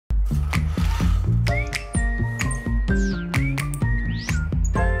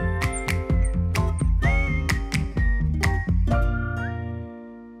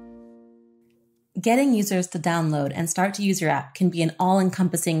Getting users to download and start to use your app can be an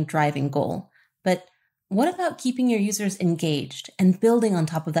all-encompassing driving goal. But what about keeping your users engaged and building on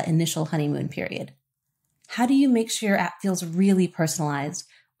top of that initial honeymoon period? How do you make sure your app feels really personalized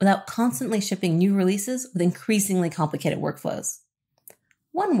without constantly shipping new releases with increasingly complicated workflows?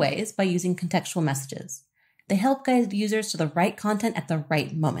 One way is by using contextual messages. They help guide users to the right content at the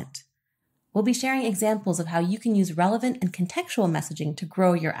right moment. We'll be sharing examples of how you can use relevant and contextual messaging to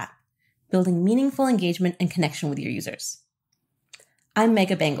grow your app, building meaningful engagement and connection with your users. I'm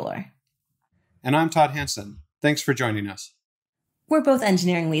Megha Bangalore. And I'm Todd Hansen. Thanks for joining us. We're both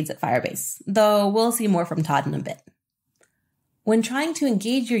engineering leads at Firebase, though we'll see more from Todd in a bit. When trying to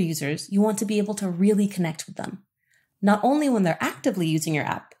engage your users, you want to be able to really connect with them. Not only when they're actively using your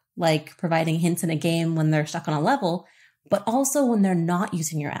app, like providing hints in a game when they're stuck on a level, but also when they're not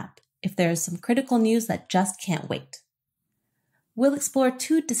using your app, if there's some critical news that just can't wait. We'll explore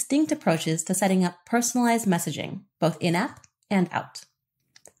two distinct approaches to setting up personalized messaging, both in-app and out.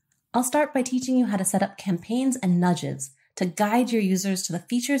 I'll start by teaching you how to set up campaigns and nudges to guide your users to the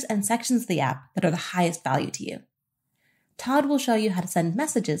features and sections of the app that are the highest value to you. Todd will show you how to send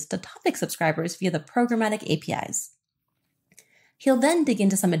messages to topic subscribers via the programmatic APIs. He'll then dig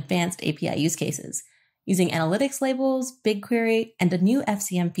into some advanced API use cases, using analytics labels, BigQuery, and a new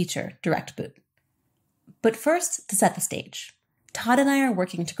FCM feature, Direct Boot. But first, to set the stage, Todd and I are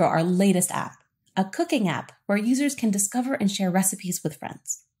working to grow our latest app, a cooking app where users can discover and share recipes with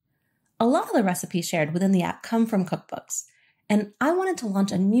friends. A lot of the recipes shared within the app come from cookbooks, and I wanted to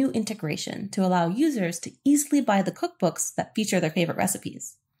launch a new integration to allow users to easily buy the cookbooks that feature their favorite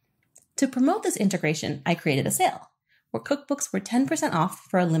recipes. To promote this integration, I created a sale, where cookbooks were 10% off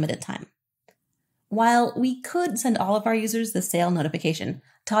for a limited time. While we could send all of our users the sale notification,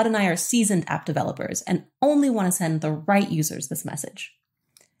 Todd and I are seasoned app developers and only want to send the right users this message.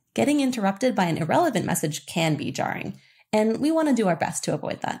 Getting interrupted by an irrelevant message can be jarring, and we want to do our best to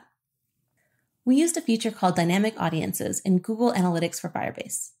avoid that. We used a feature called Dynamic Audiences in Google Analytics for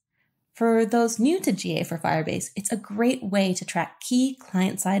Firebase. For those new to GA for Firebase, it's a great way to track key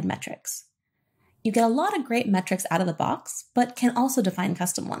client-side metrics. You get a lot of great metrics out of the box, but can also define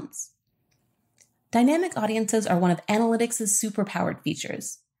custom ones. Dynamic audiences are one of analytics' superpowered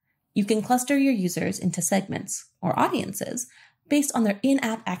features. You can cluster your users into segments, or audiences, based on their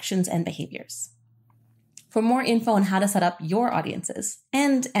in-app actions and behaviors. For more info on how to set up your audiences,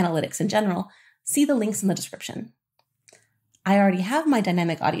 and analytics in general, see the links in the description. I already have my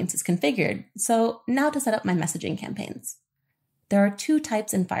dynamic audiences configured, so now to set up my messaging campaigns. There are two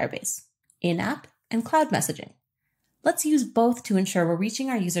types in Firebase, in-app and cloud messaging. Let's use both to ensure we're reaching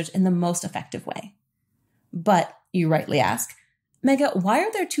our users in the most effective way. But, you rightly ask, Megha, why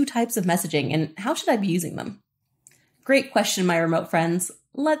are there two types of messaging and how should I be using them? Great question, my remote friends.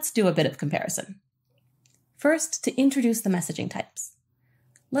 Let's do a bit of comparison. First, to introduce the messaging types.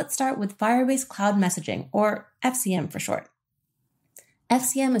 Let's start with Firebase Cloud Messaging, or FCM for short.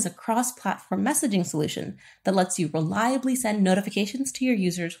 FCM is a cross-platform messaging solution that lets you reliably send notifications to your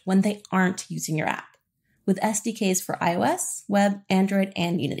users when they aren't using your app, with SDKs for iOS, web, Android,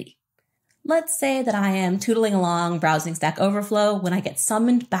 and Unity. Let's say that I am tootling along browsing Stack Overflow when I get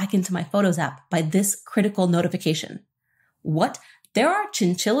summoned back into my Photos app by this critical notification. What? There are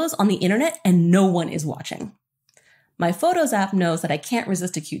chinchillas on the internet and no one is watching. My Photos app knows that I can't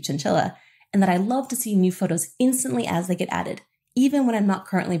resist a cute chinchilla and that I love to see new photos instantly as they get added, even when I'm not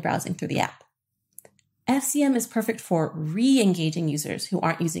currently browsing through the app. FCM is perfect for re-engaging users who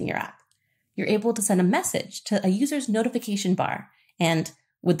aren't using your app. You're able to send a message to a user's notification bar and,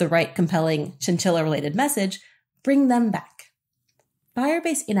 with the right compelling chinchilla-related message, bring them back.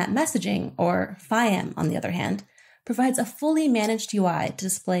 Firebase in-app messaging, or FIAM on the other hand, provides a fully managed UI to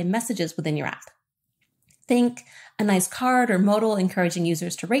display messages within your app. Think a nice card or modal encouraging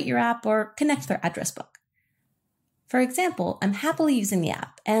users to rate your app or connect their address book. For example, I'm happily using the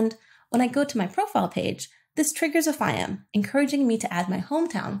app, and when I go to my profile page, this triggers a FIAM, encouraging me to add my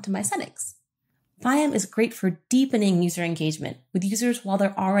hometown to my settings. FIAM is great for deepening user engagement with users while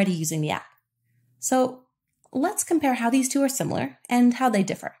they're already using the app. So let's compare how these two are similar and how they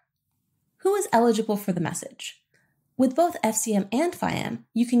differ. Who is eligible for the message? With both FCM and FIAM,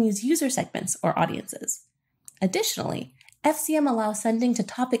 you can use user segments or audiences. Additionally, FCM allows sending to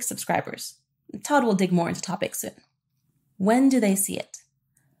topic subscribers. Todd will dig more into topics soon. When do they see it?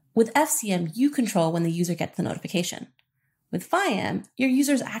 With FCM, you control when the user gets the notification. With FIAM, your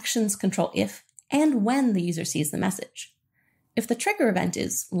user's actions control if and when the user sees the message. If the trigger event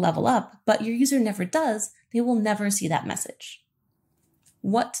is level up, but your user never does, they will never see that message.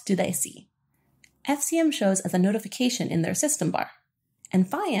 What do they see? FCM shows as a notification in their system bar. and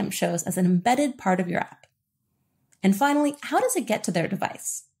FIAM shows as an embedded part of your app. And finally, how does it get to their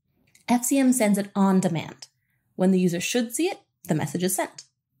device? FCM sends it on demand. When the user should see it, the message is sent.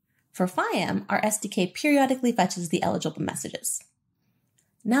 For FIAM, our SDK periodically fetches the eligible messages.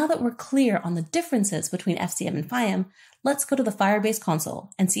 Now that we're clear on the differences between FCM and FIAM, let's go to the Firebase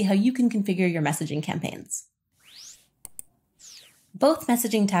console and see how you can configure your messaging campaigns. Both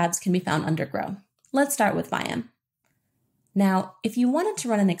messaging tabs can be found under Grow. Let's start with FIAM. Now, if you wanted to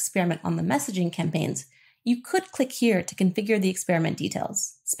run an experiment on the messaging campaigns, you could click here to configure the experiment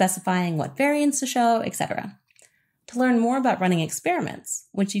details, specifying what variants to show, etc. To learn more about running experiments,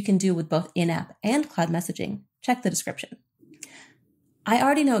 which you can do with both in-app and cloud messaging, check the description. I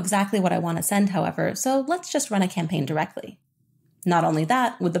already know exactly what I want to send, however, so let's just run a campaign directly. Not only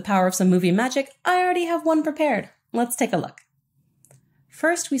that, with the power of some movie magic, I already have one prepared. Let's take a look.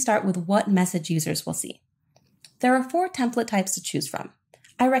 First, we start with what message users will see. There are 4 template types to choose from.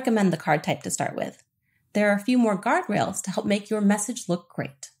 I recommend the card type to start with. There are a few more guardrails to help make your message look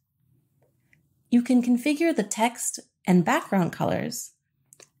great. You can configure the text and background colors,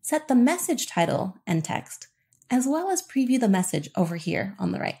 set the message title and text, as well as preview the message over here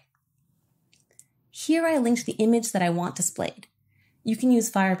on the right. Here I linked the image that I want displayed. You can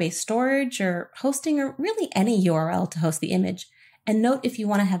use Firebase storage or hosting or really any URL to host the image, and note if you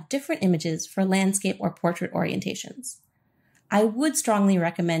want to have different images for landscape or portrait orientations. I would strongly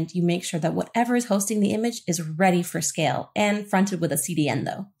recommend you make sure that whatever is hosting the image is ready for scale and fronted with a CDN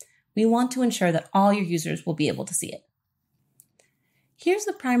though. We want to ensure that all your users will be able to see it. Here's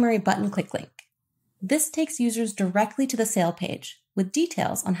the primary button click link. This takes users directly to the sale page with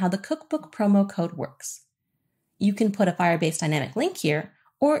details on how the cookbook promo code works. You can put a Firebase dynamic link here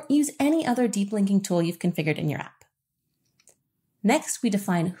or use any other deep linking tool you've configured in your app. Next, we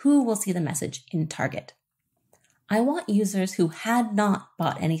define who will see the message in target. I want users who had not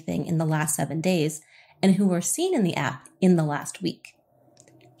bought anything in the last 7 days and who were seen in the app in the last week.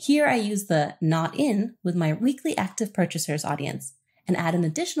 Here I use the not in with my weekly active purchasers audience and add an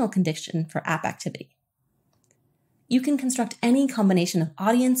additional condition for app activity. You can construct any combination of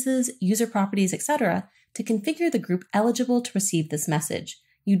audiences, user properties, etc. to configure the group eligible to receive this message.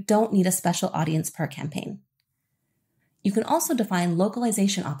 You don't need a special audience per campaign. You can also define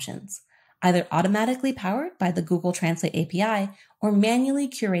localization options, either automatically powered by the Google Translate API or manually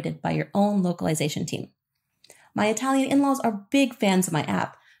curated by your own localization team. My Italian in-laws are big fans of my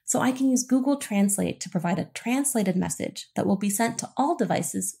app, so I can use Google Translate to provide a translated message that will be sent to all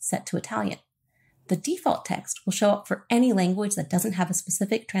devices set to Italian. The default text will show up for any language that doesn't have a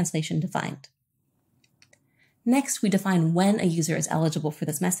specific translation defined. Next, we define when a user is eligible for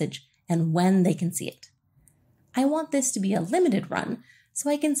this message and when they can see it. I want this to be a limited run, so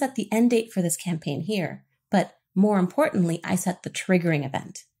I can set the end date for this campaign here, but more importantly, I set the triggering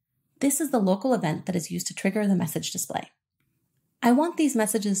event. This is the local event that is used to trigger the message display. I want these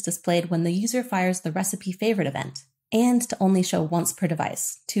messages displayed when the user fires the recipe favorite event, and to only show once per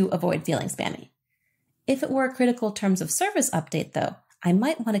device to avoid feeling spammy. If it were a critical terms of service update though, I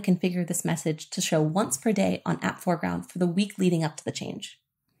might want to configure this message to show once per day on app foreground for the week leading up to the change.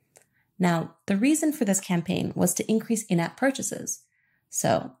 Now, the reason for this campaign was to increase in-app purchases.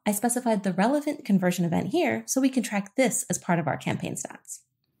 So I specified the relevant conversion event here so we can track this as part of our campaign stats.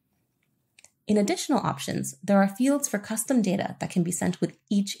 In additional options, there are fields for custom data that can be sent with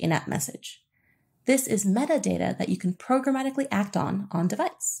each in-app message. This is metadata that you can programmatically act on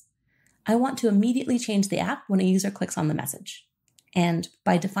device. I want to immediately change the app when a user clicks on the message. And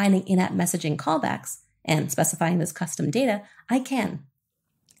by defining in-app messaging callbacks and specifying this custom data, I can.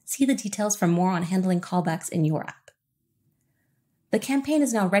 See the details for more on handling callbacks in your app. The campaign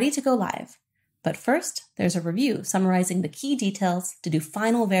is now ready to go live, but first there's a review summarizing the key details to do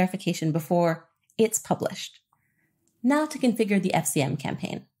final verification before it's published. Now to configure the FCM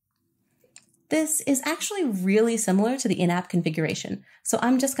campaign. This is actually really similar to the in-app configuration, so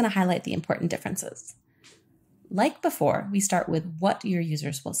I'm just going to highlight the important differences. Like before, we start with what your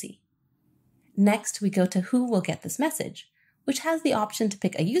users will see. Next, we go to who will get this message, which has the option to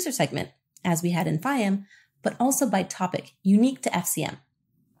pick a user segment, as we had in FIAM, but also by topic, unique to FCM.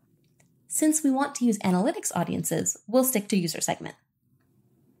 Since we want to use analytics audiences, we'll stick to user segment.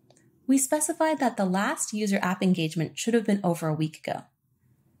 We specified that the last user app engagement should have been over a week ago.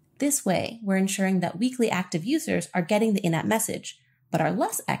 This way, we're ensuring that weekly active users are getting the in-app message, but our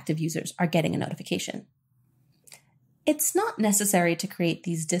less active users are getting a notification. It's not necessary to create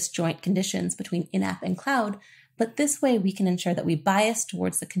these disjoint conditions between in-app and cloud, but this way we can ensure that we bias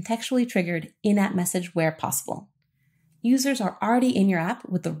towards the contextually triggered in-app message where possible. Users are already in your app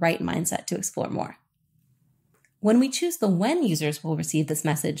with the right mindset to explore more. When we choose the when users will receive this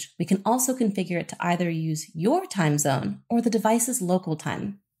message, we can also configure it to either use your time zone or the device's local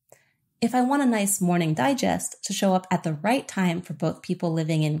time. If I want a nice morning digest to show up at the right time for both people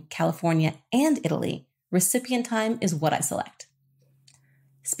living in California and Italy, recipient time is what I select.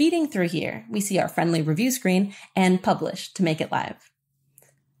 Speeding through here, we see our friendly review screen and publish to make it live.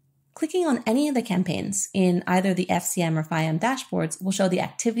 Clicking on any of the campaigns in either the FCM or FIM dashboards will show the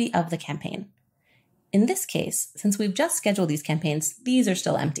activity of the campaign. In this case, since we've just scheduled these campaigns, these are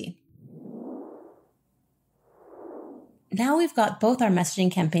still empty. Now we've got both our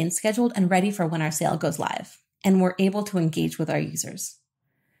messaging campaigns scheduled and ready for when our sale goes live, and we're able to engage with our users.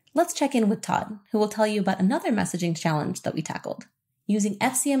 Let's check in with Todd, who will tell you about another messaging challenge that we tackled, using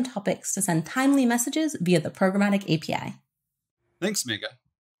FCM Topics to send timely messages via the programmatic API. Thanks, Megha.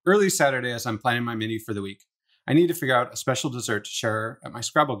 Early Saturday, as I'm planning my menu for the week, I need to figure out a special dessert to share at my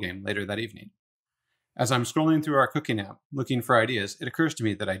Scrabble game later that evening. As I'm scrolling through our cooking app, looking for ideas, it occurs to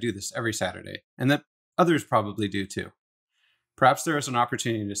me that I do this every Saturday, and that others probably do too. Perhaps there is an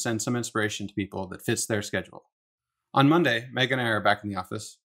opportunity to send some inspiration to people that fits their schedule. On Monday, Megha and I are back in the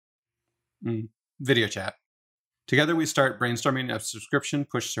office. Video chat. Together we start brainstorming a subscription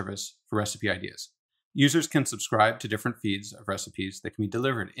push service for recipe ideas. Users can subscribe to different feeds of recipes that can be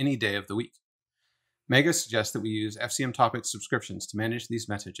delivered any day of the week. Megha suggests that we use FCM Topics subscriptions to manage these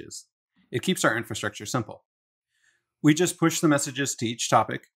messages. It keeps our infrastructure simple. We just push the messages to each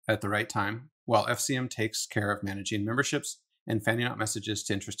topic at the right time, while FCM takes care of managing memberships and fanning out messages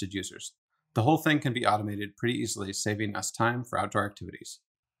to interested users. The whole thing can be automated pretty easily, saving us time for outdoor activities.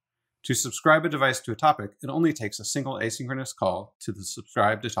 To subscribe a device to a topic, it only takes a single asynchronous call to the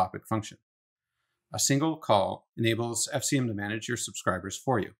subscribe to topic function. A single call enables FCM to manage your subscribers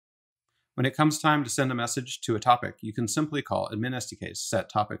for you. When it comes time to send a message to a topic, you can simply call admin SDK's set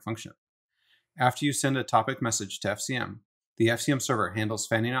topic function. After you send a topic message to FCM, the FCM server handles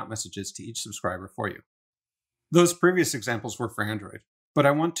fanning out messages to each subscriber for you. Those previous examples were for Android, but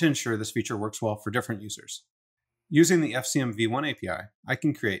I want to ensure this feature works well for different users. Using the FCM V1 API, I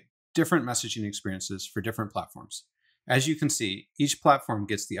can create different messaging experiences for different platforms. As you can see, each platform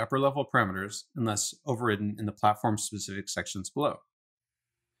gets the upper-level parameters unless overridden in the platform-specific sections below.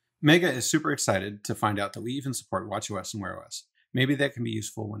 Megha is super excited to find out that we even support watchOS and Wear OS. Maybe that can be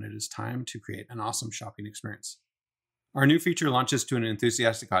useful when it is time to create an awesome shopping experience. Our new feature launches to an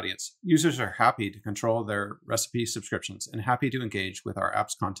enthusiastic audience. Users are happy to control their recipe subscriptions and happy to engage with our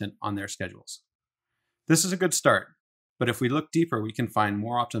app's content on their schedules. This is a good start, but if we look deeper, we can find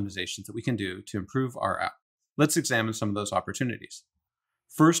more optimizations that we can do to improve our app. Let's examine some of those opportunities.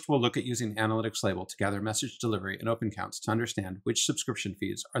 First, we'll look at using Analytics Label to gather message delivery and open counts to understand which subscription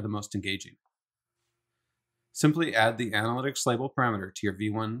feeds are the most engaging. Simply add the Analytics Label parameter to your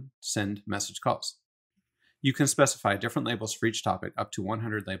V1 send message calls. You can specify different labels for each topic, up to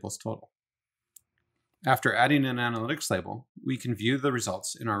 100 labels total. After adding an Analytics Label, we can view the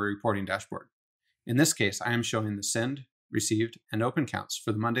results in our reporting dashboard. In this case, I am showing the send, received, and open counts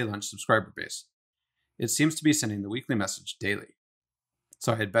for the Monday Lunch subscriber base. It seems to be sending the weekly message daily,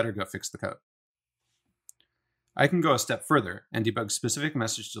 so I had better go fix the code. I can go a step further and debug specific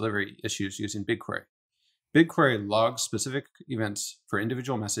message delivery issues using BigQuery. BigQuery logs specific events for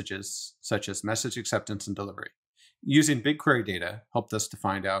individual messages, such as message acceptance and delivery. Using BigQuery data helped us to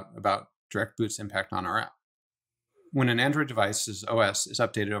find out about direct boot's impact on our app. When an Android device's OS is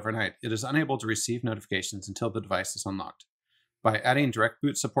updated overnight, it is unable to receive notifications until the device is unlocked. By adding direct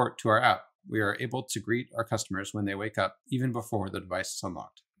boot support to our app, we are able to greet our customers when they wake up, even before the device is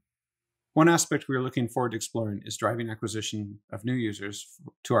unlocked. One aspect we are looking forward to exploring is driving acquisition of new users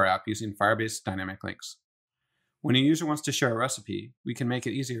to our app using Firebase dynamic links. When a user wants to share a recipe, we can make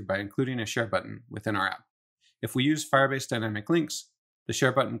it easier by including a share button within our app. If we use Firebase dynamic links, the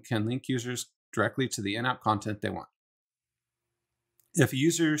share button can link users directly to the in-app content they want. If a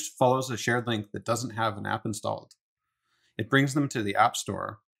user follows a shared link that doesn't have an app installed, it brings them to the App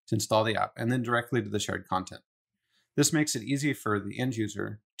Store to install the app and then directly to the shared content. This makes it easy for the end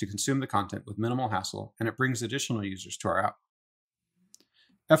user to consume the content with minimal hassle, and it brings additional users to our app.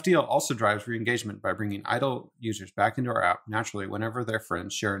 FDL also drives re-engagement by bringing idle users back into our app naturally whenever their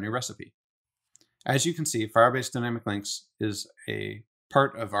friends share a new recipe. As you can see, Firebase Dynamic Links is a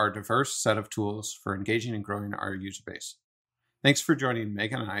part of our diverse set of tools for engaging and growing our user base. Thanks for joining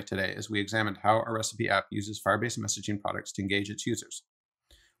Megha and I today as we examined how our recipe app uses Firebase messaging products to engage its users.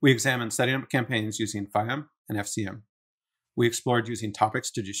 We examined setting up campaigns using FIM and FCM. We explored using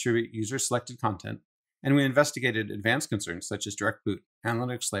topics to distribute user-selected content, and we investigated advanced concerns such as direct boot,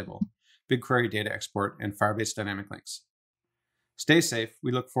 Analytics Label, BigQuery data export, and Firebase Dynamic Links. Stay safe.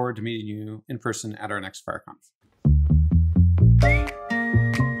 We look forward to meeting you in person at our next FireConf.